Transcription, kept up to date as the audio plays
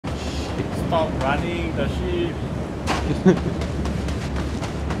stop running the ship.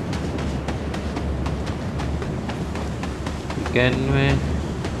 You can, man.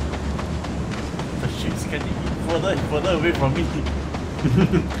 The ship's getting further and further away from me.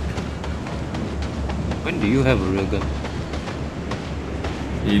 When do you have a real gun?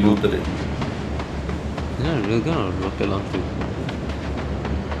 He looted it. Is that a real gun or a rocket launcher?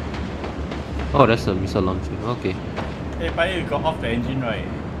 Oh, that's a missile launcher. Okay. Hey, but you got off the engine, right?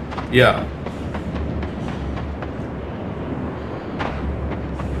 Yeah.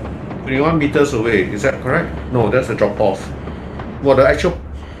 21 meters away, is that correct? No, that's a drop off. What the actual...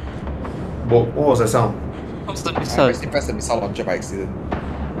 What was the sound? What's the I missile? actually pressed the missile launcher by accident.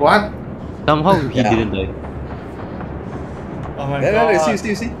 What? Somehow he Yeah. didn't die. Oh my Yeah, god.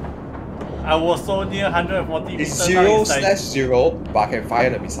 you see. I was so near 140 It's meters. Now it's like, 0/0, but I can fire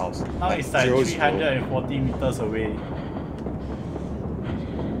the missiles. now it's like 0, 340 meters away.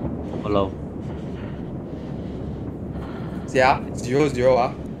 Hello. See,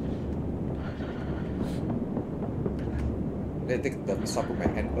 0/0, Let me take the missile from my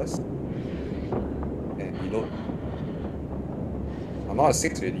hand first. And reload. I'm now at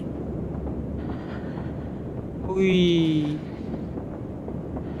 6 already. Whee.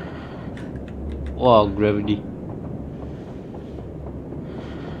 Wow, gravity.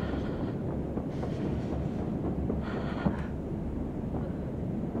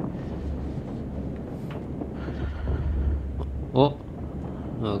 Oh.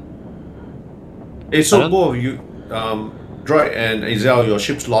 Hey, so I don't- both of you, Droid and Azel, your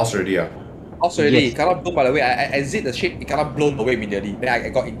ship's lost already, Also already, Yes. it cannot blow by the way. I exit the ship, it cannot blow away immediately. Then I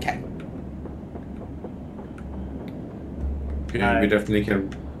got in cap. Okay, Hi. we definitely can.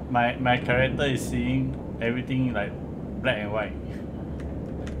 My character is seeing everything like black and white.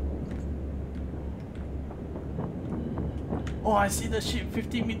 Oh, I see the ship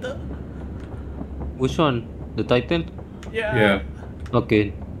 50 meter. Which one? The Titan? Yeah. Yeah.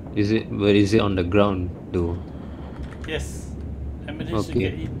 Okay. Where is it on the ground though? Yes. I managed to Okay.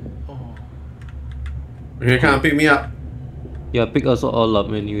 get in. Oh. Okay, come and pick me up. Yeah, pick us all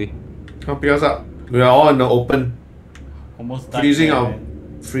up anyway. Come pick us up. We are all in the open, Almost done. freezing there, our,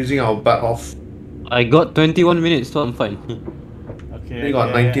 man. freezing our butt off. I got 21 minutes, so I'm fine. Okay. We got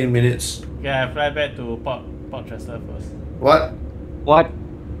okay, 19 minutes. Okay, I fly back to Port Chester first. What? What?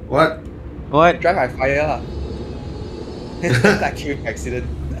 What? What? Drive by fire lah. That came by accident.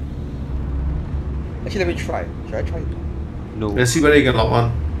 Actually, let me try. Should I try it? No. Let's see whether you can lock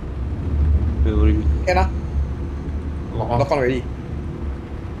on. Wait, what do you mean? Can ah. Lock on. Lock on already.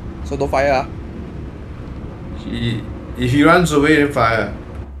 So don't fire ah. If he runs away, then fire.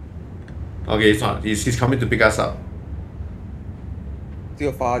 Okay, it's not. He's coming to pick us up.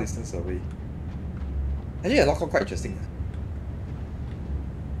 Still far distance away. Actually, the lock on quite interesting.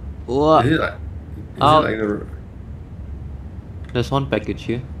 What? Is it like? Um, the? There's one package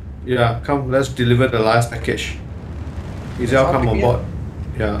here. Yeah, come. Let's deliver the last package. Izel, come on board.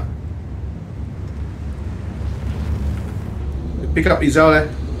 Yeah. Pick up Izel there.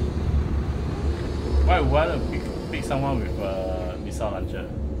 Why would I want to pick someone with a missile launcher?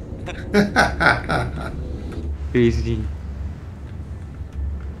 Crazy.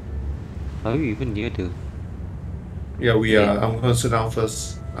 Are we even near the... Yeah, we are. I'm gonna sit down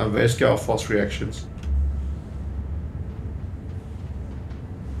first. I'm very scared of force reactions.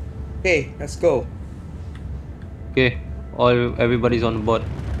 Okay, let's go. Okay, everybody's on board.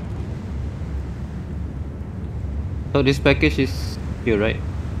 So this package is here, right?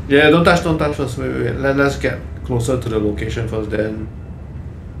 Yeah, don't touch first. Wait. Let's get closer to the location first. Then,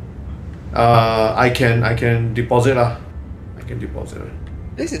 I can deposit lah. I can deposit.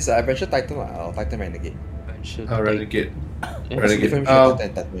 This is Adventure Titan or Titan Renegade. Should Renegade. Yeah. What's the Renegade. difference between Titan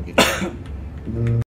and Titan Renegade?